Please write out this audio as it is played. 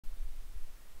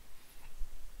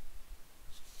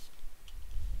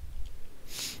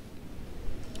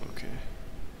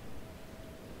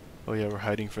Oh yeah, we're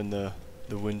hiding from the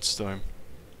windstorm.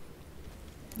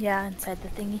 Yeah, inside the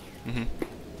thingy. Mhm.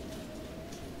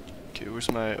 Okay, where's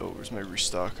my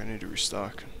restock? I need to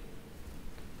restock.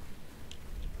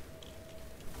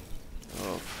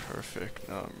 Oh, perfect.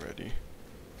 Now I'm ready.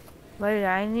 Wait,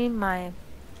 I need my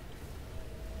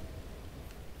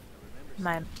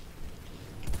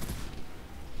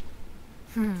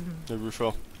The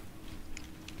refill.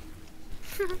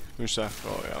 Restock.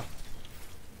 Oh yeah.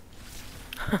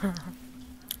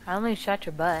 I only shot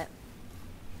your butt.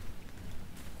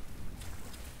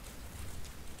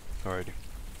 Alrighty.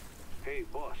 Hey,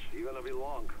 boss, you gonna be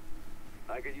long?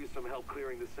 I could use some help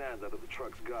clearing the sand out of the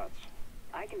truck's guts.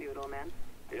 I can do it, old man.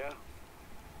 Yeah?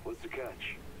 What's the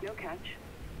catch? No catch.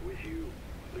 With you,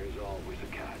 there's always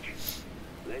a catch.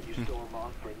 Then you storm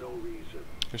off for no reason.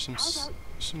 There's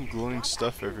some glowing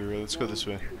stuff everywhere. Let's go this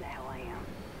way. Who the hell I am.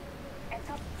 And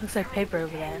stop Looks like paper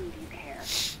over there. pretending you care.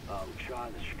 Oh,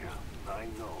 Chanishka, I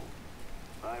know.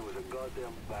 I was a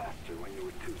goddamn bastard when you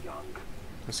were too young.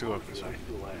 Let's go up this way. I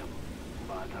still am,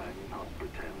 but I'm not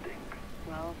pretending.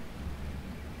 Well,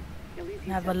 at least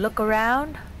you Have a said look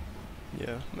around.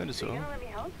 Yeah, might as so. You well. gonna let me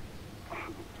help?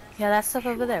 Yeah, that stuff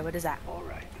over there. What is that? All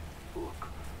right, look,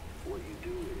 what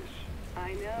you do is...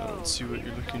 I know. Let's see what Clean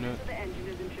you're the looking filters at. so the engine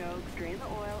doesn't choke, drain the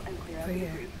oil, and clear out Over the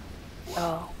here. debris.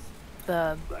 Oh,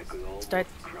 the I could almost start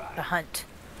cry. the hunt.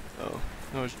 Oh,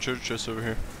 no, it's treasure chest over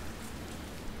here.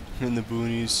 In the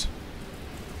boonies.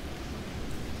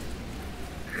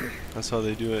 That's how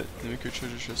they do it. They make your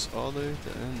treasure chest all the way at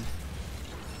the end.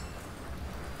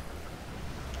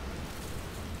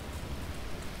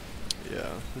 Yeah,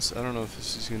 this, I don't know if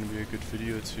this is gonna be a good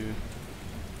video to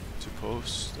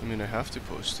post. I mean, I have to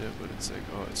post it, but it's like,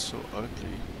 oh, it's so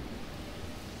ugly.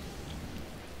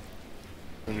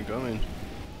 I'm going.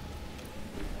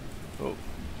 Oh,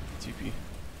 TP.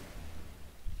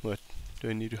 What? Do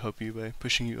I need to help you by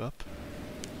pushing you up?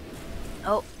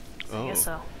 Oh, I Oh. guess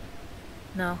so.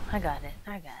 No, I got it.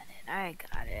 I got it. I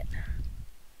got it.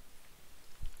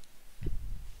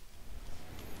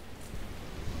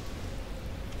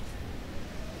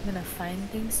 I'm gonna find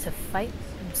things to fight.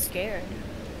 I'm scared.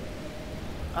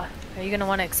 Are you gonna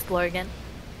want to explore again?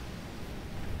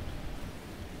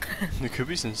 There could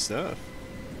be some stuff.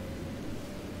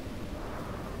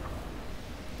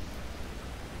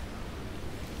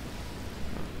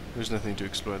 There's nothing to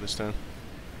explore this time.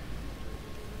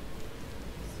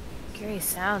 Scary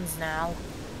sounds now.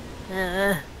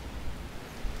 I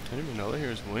don't even know. All I hear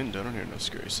is wind. I don't hear no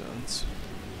scary sounds.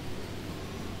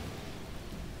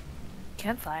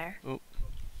 Campfire. Oh.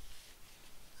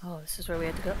 Oh, this is where we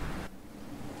had to go.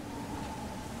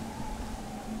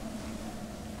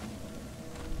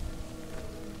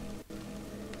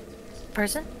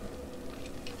 Person?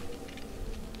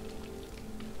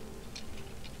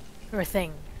 Or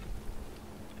thing?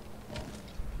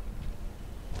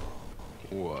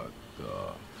 What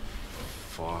the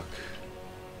fuck?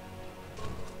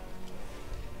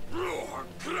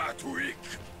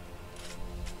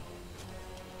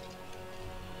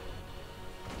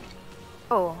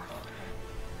 Oh.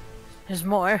 There's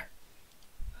more.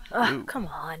 Ugh, Ooh. come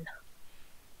on.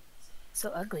 So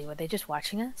ugly. Were they just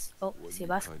watching us? Oh, see a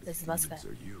bus? This is a bus guy.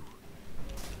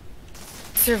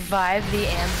 Survive the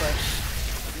ambush.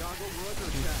 Tiago, we're under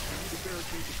attack. We need to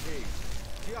barricade the cave.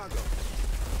 Tiago,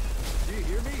 do you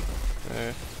hear me?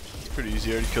 It's pretty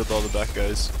easy. I already killed all the back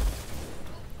guys.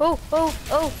 Oh, oh,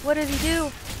 oh, what did he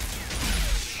do?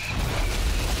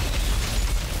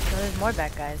 Oh, there's more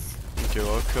bad guys. Okay,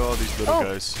 well, I'll kill all these little Oh.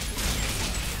 guys.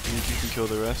 Maybe you can kill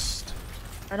the rest.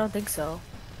 I don't think so.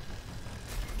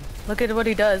 Look at what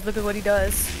he does. Look at what he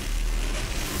does.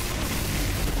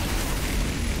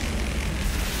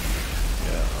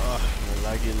 Yeah, my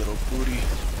laggy little booty.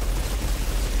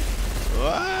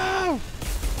 Wow!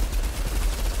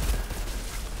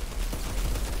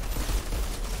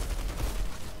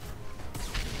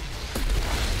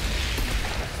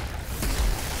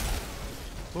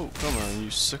 Oh, come on, you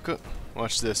sucker.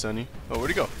 Watch this, honey. Oh, where'd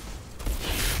he go?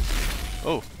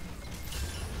 Oh.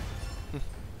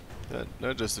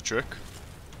 That does the trick.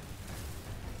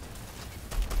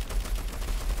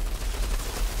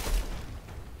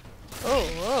 Oh,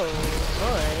 whoa,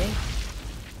 boy.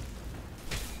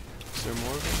 Is there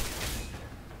more of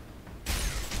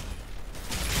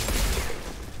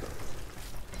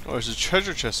them? Oh, there's a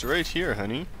treasure chest right here,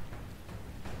 honey.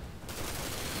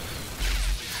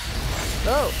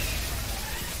 Oh.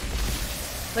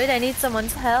 Wait, I need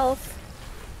someone's health.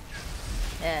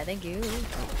 Yeah, thank you.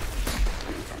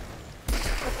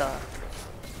 What the?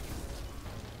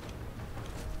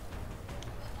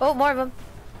 Oh, more of them.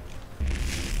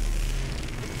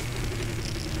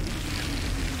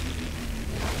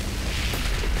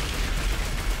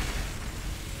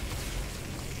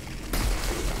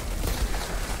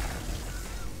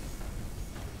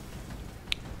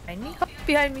 Behind me? Oh,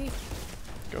 behind me.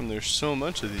 Damn, there's so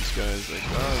much of these guys. Like,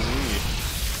 golly.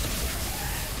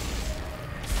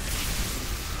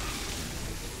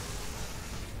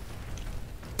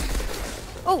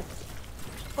 Oh!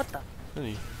 What the?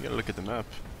 Honey, you gotta look at the map.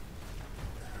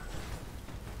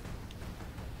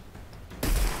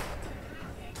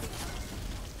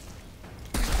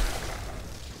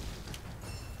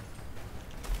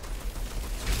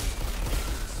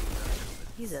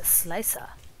 He's a slicer.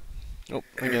 Oh,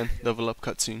 again, level up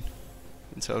cutscene.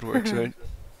 That's how it works, right?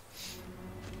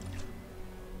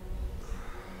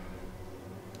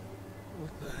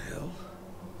 What the hell?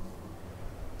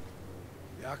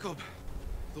 Jakob,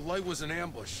 the light was an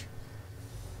ambush.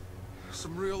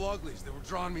 Some real uglies that were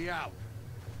drawing me out.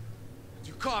 Do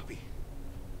you copy?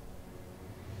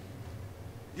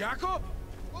 Jakob?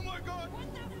 Oh my god!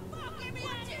 What the fuck? Get me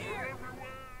out of here!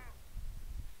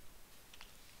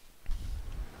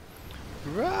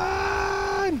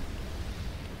 Run!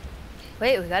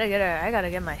 Wait, we gotta get our. I gotta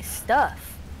get my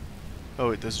stuff. Oh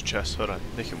wait, there's a chest. Hold on,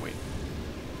 they can wait.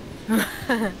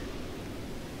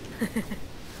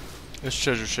 This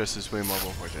treasure chest is way more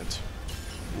important.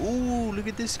 Ooh, look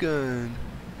at this gun.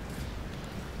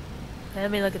 Let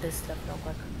me look at this stuff real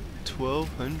quick.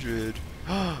 1200.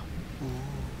 Ooh.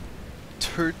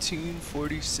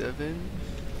 1347.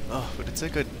 Oh, but it's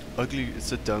like a ugly.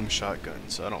 It's a dumb shotgun,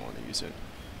 so I don't want to use it.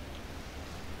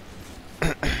 I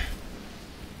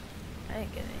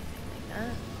didn't get anything like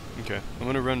that. Okay, I'm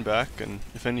gonna run back, and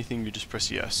if anything, you just press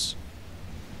yes.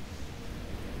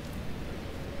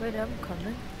 Wait, I'm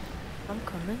coming. I'm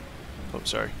coming. Oh,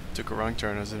 sorry. Took a wrong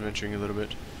turn. I was adventuring a little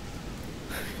bit.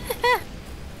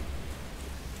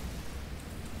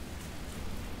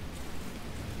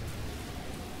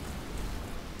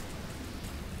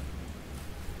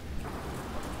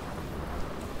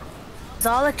 It's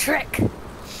all a trick.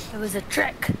 It was a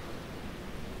trick.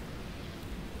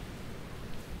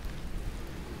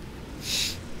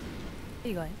 Where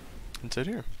are you going? Inside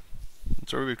here.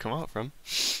 That's where we'd come out from.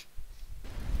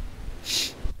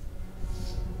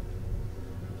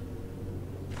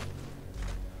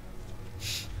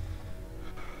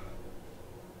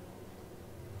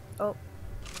 Oh.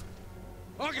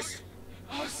 August!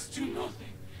 Us do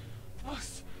nothing.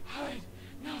 Us hide.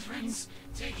 Now friends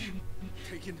taken.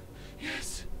 Taken?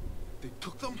 Yes. They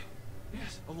took them?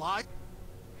 Yes. Alive?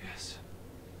 Yes.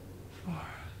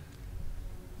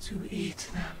 To eat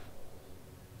them.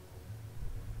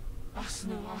 Us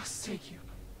no us take you.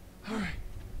 Hurry.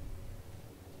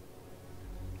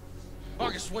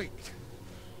 August, wait.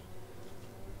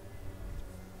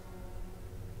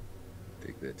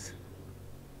 Take this.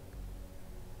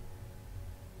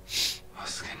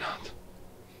 Us cannot.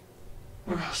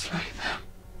 We're us like them.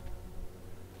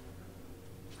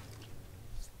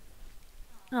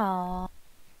 Aww.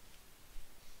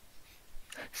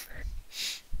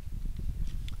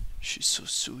 She's so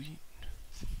sweet.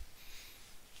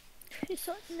 She's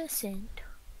so innocent.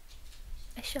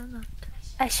 I shall not.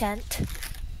 I shan't. Is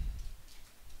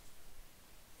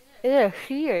it a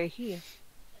she or a he?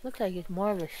 Looks like it's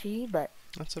more of a she, but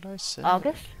That's what I said.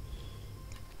 August?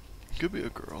 Could be a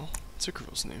girl. It's a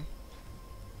girl's name.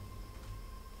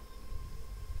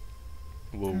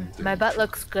 Whoa. My butt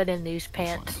looks good in these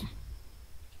pants.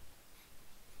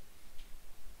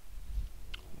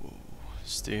 Whoa.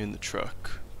 Stay in the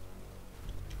truck.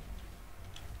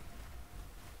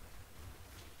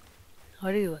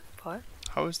 What are you looking for?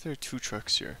 How is there 2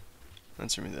 trucks here?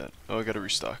 Answer me that. Oh, I gotta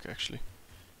restock actually.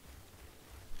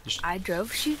 I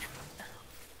drove, she.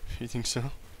 You think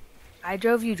so? I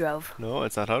drove, you drove. No,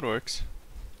 that's not how it works.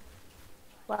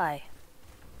 Why?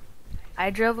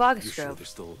 I drove, August You're drove. sure they're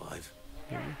still alive?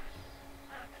 Maybe.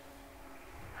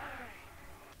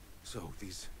 So,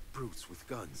 these brutes with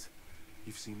guns,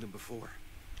 you've seen them before.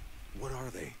 What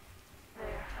are they?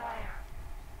 They're fire.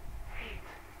 Heat.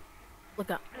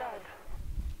 Look up. Blood.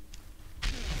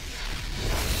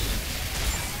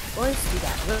 Boys do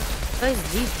that.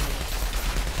 Boys leave me.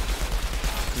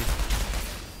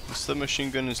 The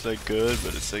submachine gun is like good,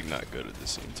 but it's like not good at the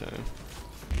same time.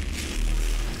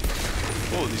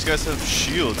 Oh, these guys have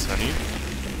shields, honey.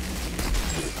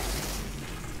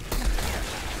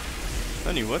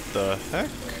 Honey, what the heck?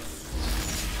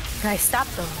 I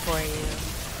stopped them for you.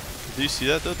 Do you see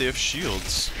that though? They have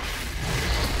shields.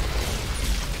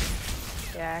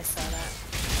 Yeah, I saw that.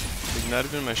 Like, not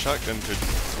even my shotgun could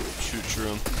shoot through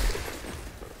them.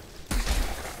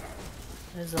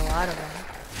 There's a lot of them.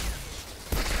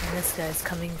 And this guy's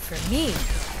coming for me.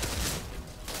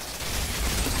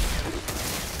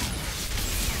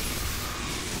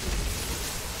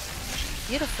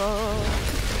 Beautiful.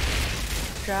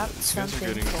 Drop These guys are something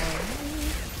getting for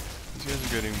me. These guys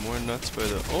are getting more nuts by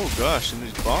the. Oh gosh, and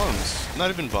these bombs. Not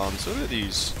even bombs. What are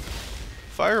these?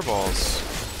 Fireballs.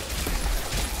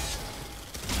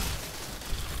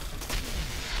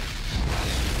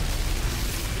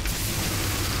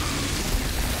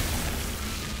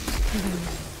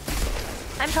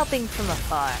 I'm helping from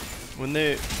afar. When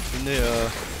they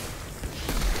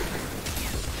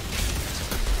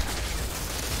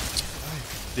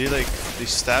they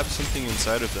stab something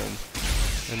inside of them,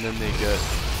 and then they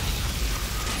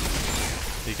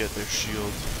get their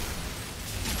shield.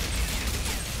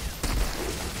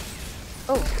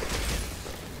 Oh.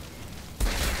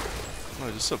 Oh,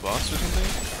 is this a boss or something?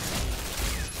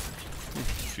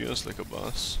 Feels like a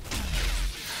boss.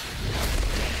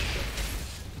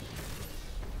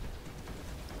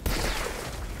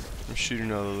 I'm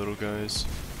shooting all the little guys.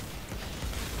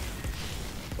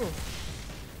 Ooh.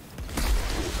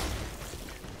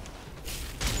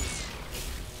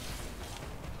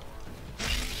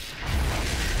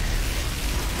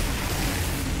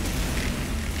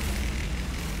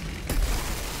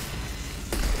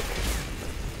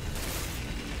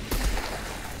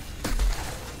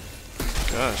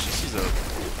 Gosh, this is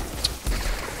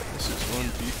one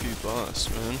beefy boss,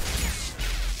 man.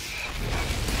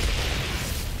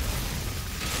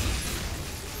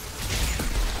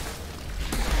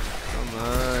 Come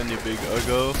on, you big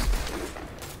uggo.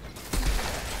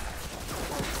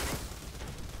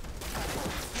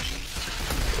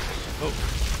 Oh.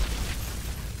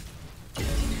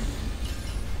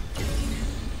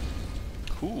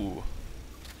 Cool.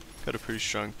 Got a pretty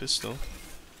strong pistol.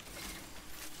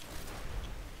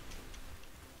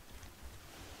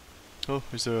 Oh,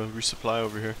 there's a resupply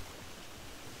over here.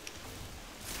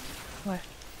 Where?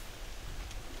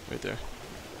 Right there.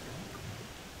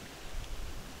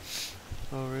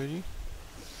 Alrighty.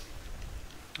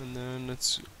 And then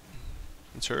let's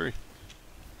hurry.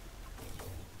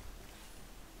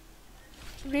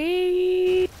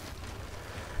 I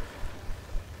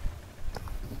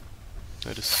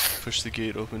just pushed the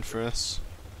gate open for us.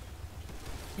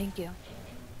 Thank you.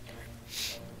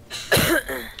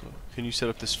 Can you set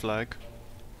up this flag?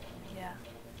 Yeah.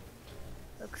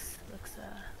 Looks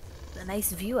a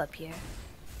nice view up here.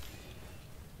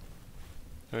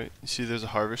 Alright, you see there's a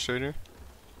harvest right here?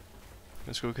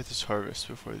 Let's go get this harvest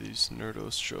before these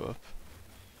nerdos show up.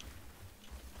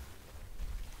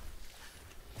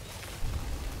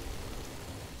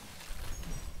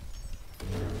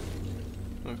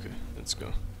 Okay, let's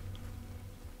go.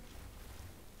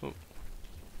 Oh,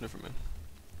 never mind.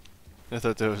 I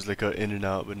thought that was like a in and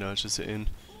out, but no, it's just an in.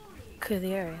 Clear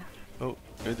the area. Oh,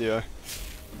 there they are.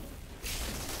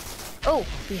 Oh,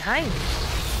 behind me.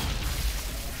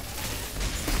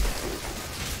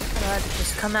 That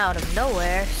just come out of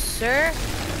nowhere, sir.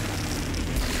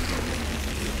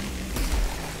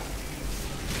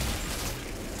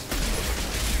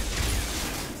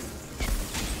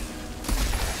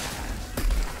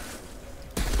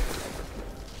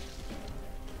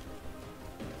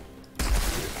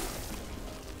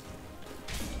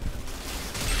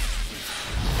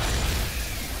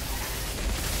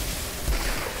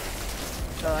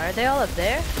 Oh, are they all up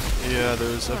there? Yeah,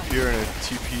 there's up here and it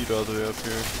TP'd all the way up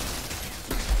here.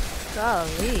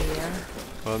 Golly.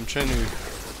 Well, I'm trying to,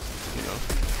 you know,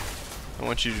 I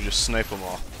want you to just snipe them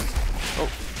all. Oh,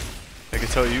 I could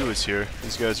tell you was here.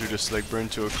 These guys are just like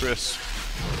burned to a crisp.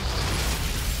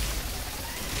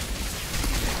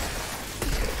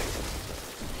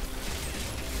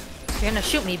 You're gonna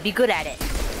shoot me, be good at it.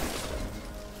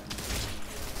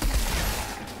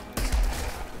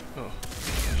 Oh.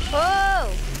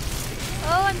 Oh!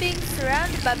 Oh, I'm being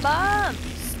surrounded by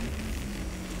bombs.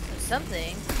 Or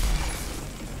something.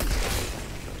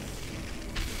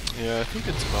 Yeah, I think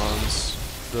it's bombs.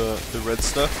 The red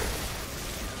stuff.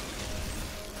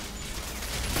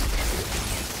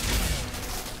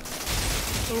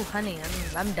 Oh, honey,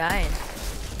 I'm dying.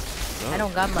 Oh. I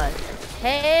don't got much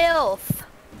health.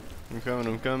 I'm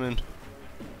coming.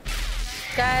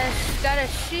 Guys, got a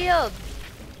shield.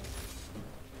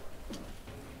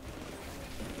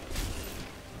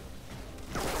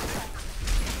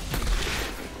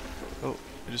 Oh,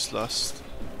 I just lost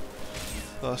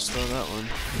on that one.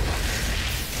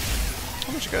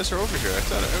 How much guys are over here?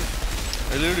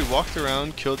 I literally walked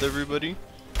around, killed everybody,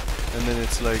 and then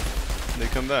it's like they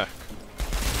come back.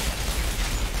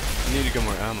 I need to get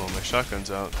more ammo. My shotgun's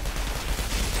out.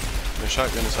 My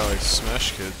shotgun is how I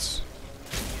smash kids.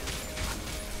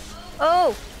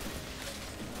 Oh!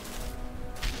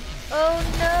 Oh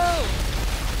no!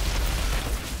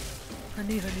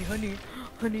 Honey.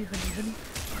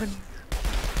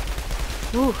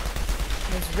 Ooh,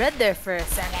 it was red there for a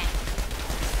second.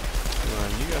 Come on,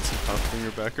 you got some health in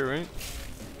your backer, right?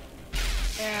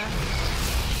 Yeah.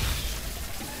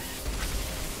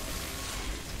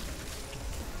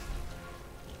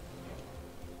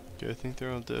 Okay, I think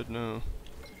they're all dead now.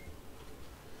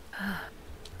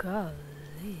 Golly.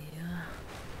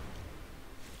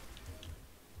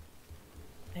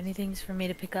 Anything's for me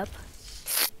to pick up?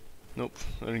 Nope,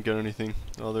 I didn't get anything.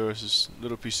 All there was is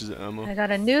little pieces of ammo. I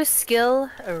got a new skill,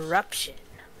 Eruption.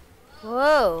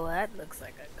 Whoa, that looks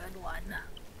like a good one.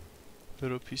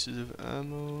 Little pieces of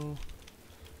ammo.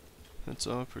 That's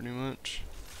all pretty much.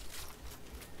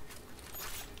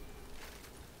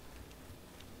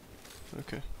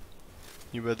 Okay.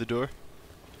 You by the door?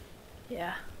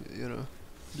 Yeah. You know,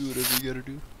 do whatever you gotta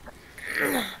do.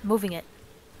 Moving it.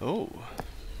 Oh.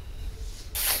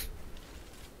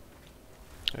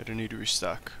 I don't need to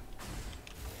restock.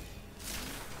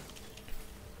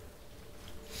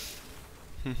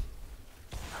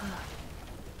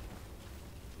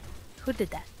 Who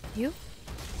did that? You?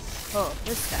 Oh,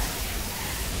 this guy.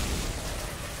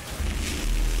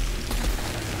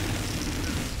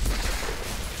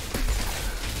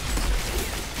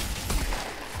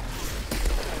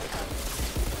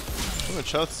 How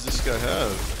much health does this guy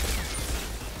have?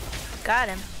 Got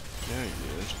him. Yeah, he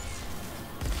did.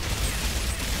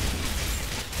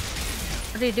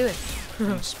 What are you doing?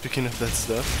 Just picking up that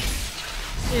stuff.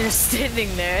 You're just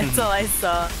standing there. That's all I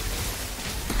saw.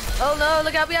 Oh no,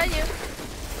 look out behind you.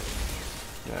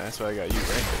 Yeah, that's why I got you,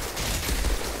 right?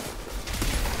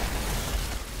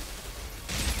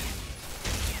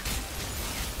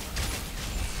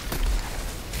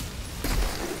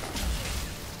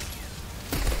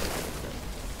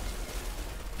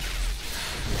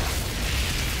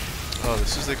 Oh,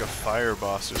 this is like a fire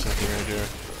boss or something right here.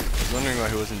 I was wondering why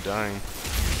he wasn't dying.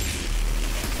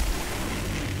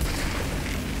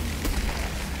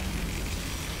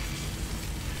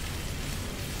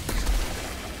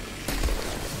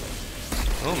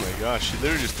 Oh my gosh, he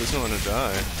literally just doesn't want to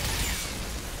die.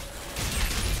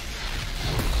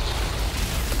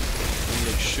 I'm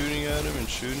like shooting at him and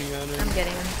shooting at him. I'm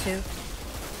getting him too.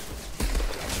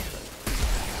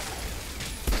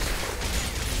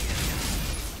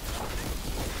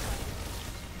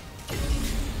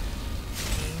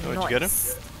 Oh, did you get him?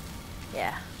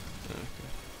 Yeah. Okay.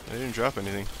 I didn't drop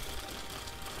anything.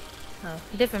 Oh,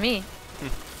 you did for me.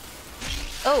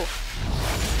 Oh.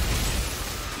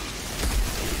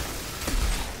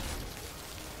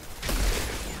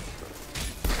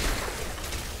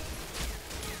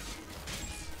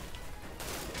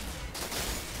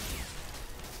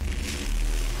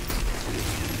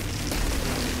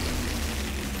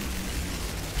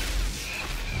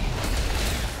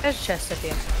 There's a chest up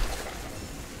here.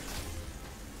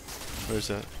 Where's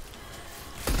that?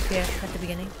 Here, at the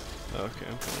beginning. Oh, okay,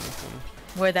 I'm coming.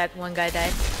 Where that one guy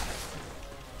died.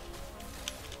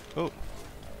 Oh.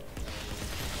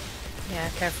 Yeah,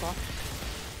 careful.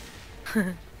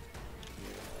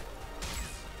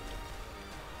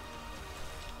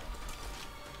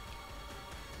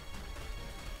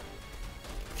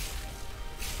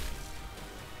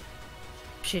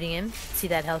 Shooting him. See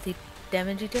that healthy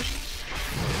damage you took?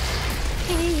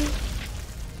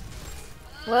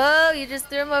 Whoa, you just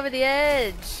threw him over the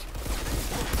edge.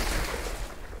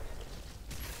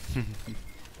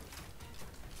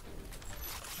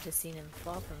 Just seen him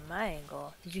fall from my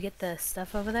angle. Did you get the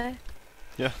stuff over there?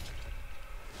 Yeah.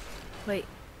 Wait,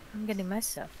 I'm getting my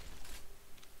stuff.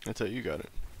 I thought you got it.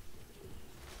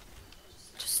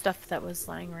 Just stuff that was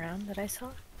lying around that I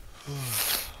saw.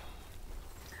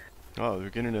 Oh, we're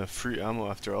getting a free ammo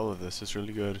after all of this. It's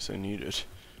really good, so I need it.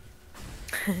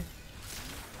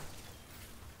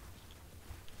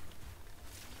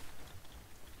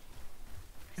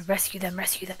 Rescue them,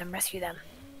 rescue them, rescue them.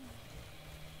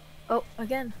 Oh,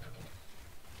 again.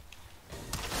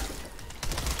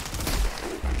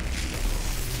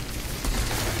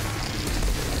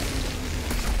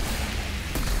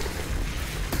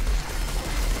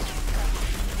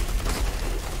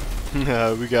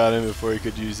 We got him before he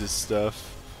could use his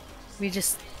stuff.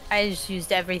 I just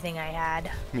used everything I had.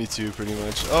 Me too, pretty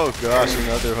much. Oh gosh,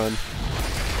 another one.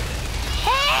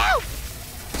 Help!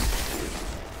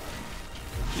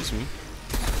 Excuse me.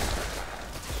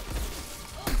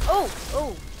 Oh,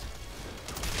 oh.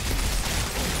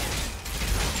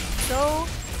 So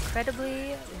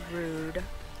incredibly rude.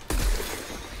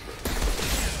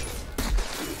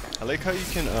 I like how you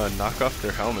can knock off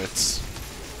their helmets.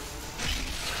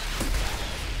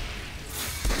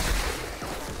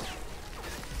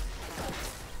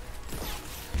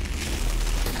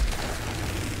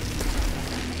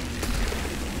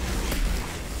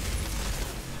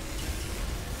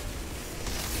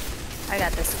 I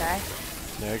got this guy.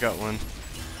 Yeah, I got one.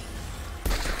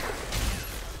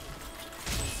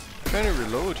 Trying to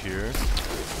reload here.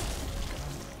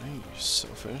 You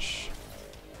selfish.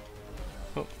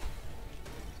 Oh.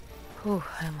 Whew,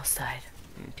 I almost died.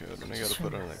 Okay, then I gotta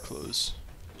put on that clothes.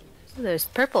 Ooh, there's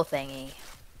purple thingy.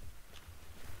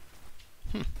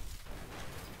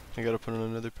 I gotta put on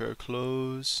another pair of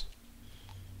clothes.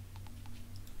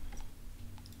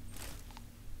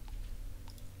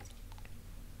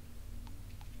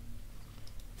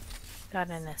 Got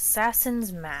an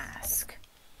assassin's mask.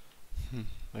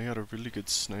 I got a really good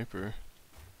sniper.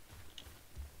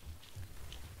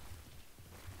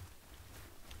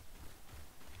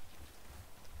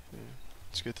 Okay,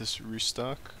 let's get this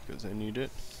restock, because I need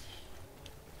it.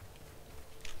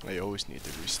 I always need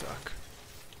the restock.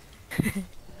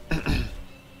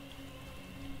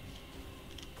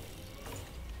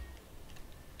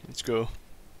 Let's go.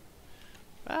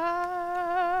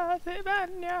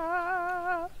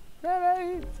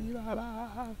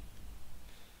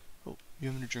 Oh, you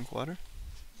having to drink water?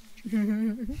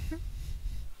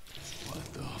 What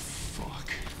the fuck?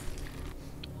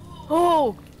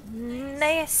 Oh,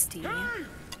 nasty.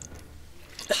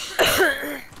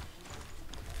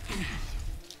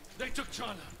 They took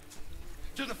Chana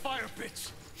to the fire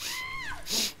pits.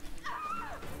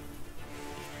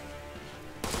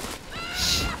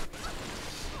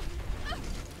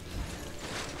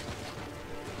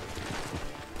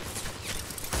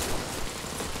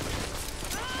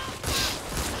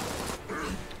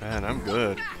 Man, I'm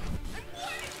good.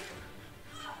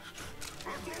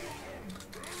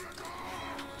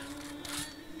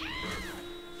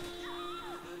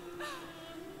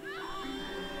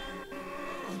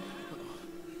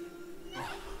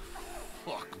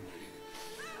 Fuck me.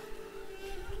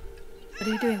 What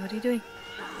are you doing? What are you doing?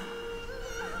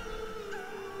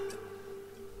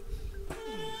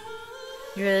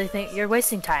 You really think you're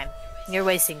wasting time? You're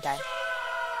wasting time.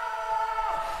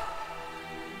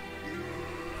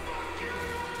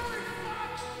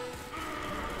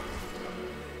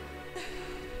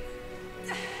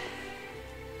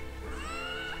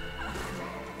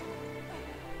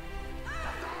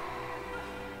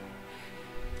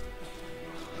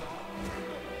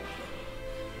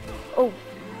 Oh.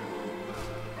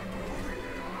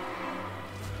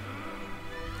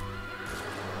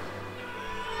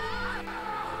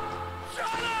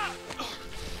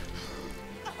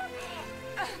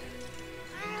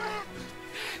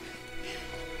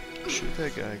 Shoot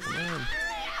that guy, come on.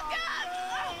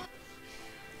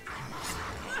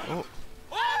 Oh.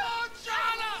 Oh,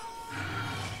 Chana!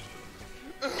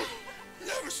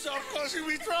 Never stop causing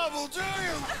me trouble, do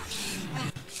you?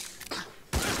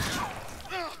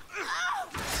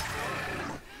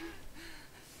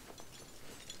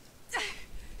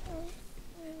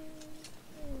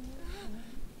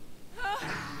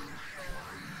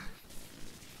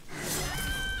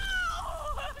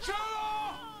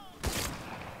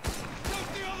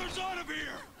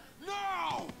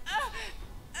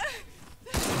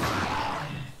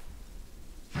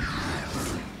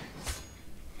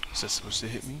 Is that supposed to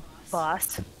hit me?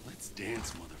 Boss. Let's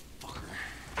dance, motherfucker.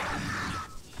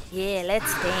 Yeah,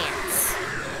 let's dance.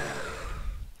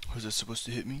 Was that supposed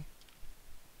to hit me?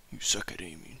 You suck at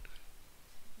aiming.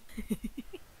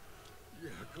 Yeah,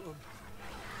 come.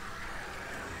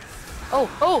 Oh,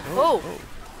 oh, oh!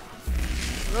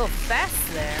 A little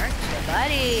fast there, aren't you,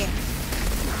 buddy?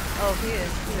 Oh, he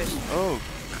is. Oh,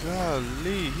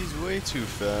 golly, he's way too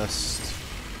fast.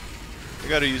 I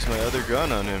gotta use my other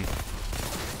gun on him.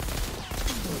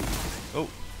 Oh.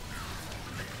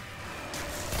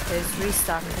 There's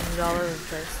restock things all over the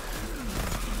place.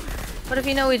 What if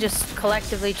we just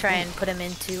collectively try and put him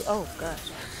into... Oh,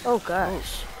 gosh. Oh,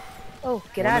 gosh. Oh,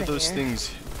 get out of here. One of those things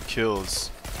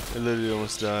kills. I literally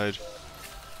almost died.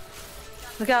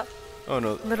 Look out. Oh,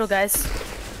 no. Little guys.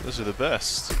 Those are the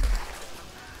best.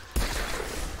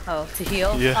 Oh, to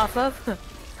heal off of?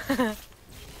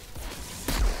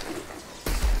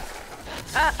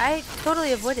 I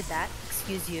totally avoided that.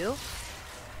 Excuse you.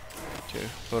 Okay,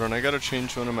 hold on. I gotta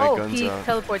change one of my guns he out.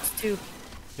 teleports too.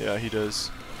 Yeah, he does.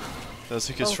 That's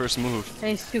like his first move.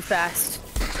 And he's too fast.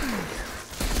 Come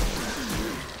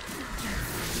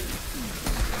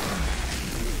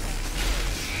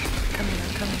here,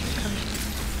 come here, come here.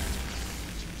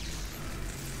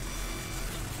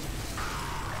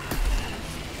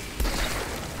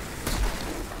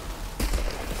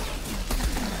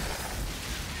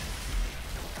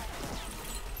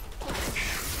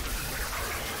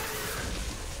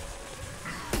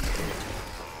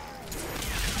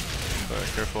 Alright,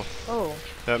 careful. Oh.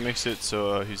 That makes it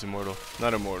so he's immortal.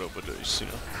 Not immortal, but just,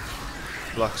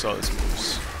 blocks all his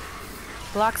moves.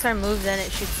 blocks are moved, then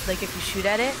it shoots. Like if you shoot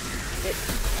at it, it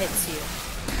hits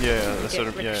you. Yeah, that's get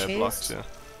what yeah, ricochets? blocks, yeah.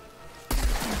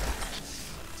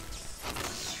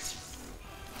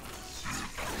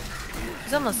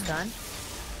 He's almost done.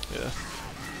 Yeah.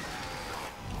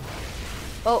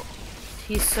 Oh,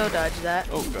 he so dodged that.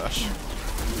 Oh gosh.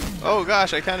 Oh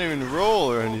gosh, I can't even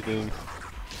roll or anything.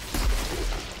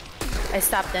 I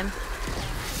stopped him.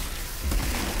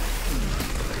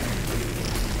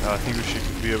 I think we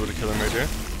should be able to kill him right there.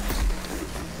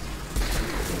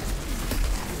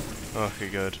 Okay,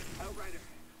 good.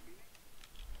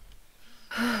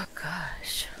 Oh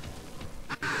gosh.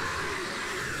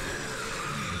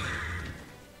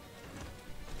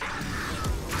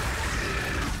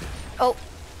 Oh,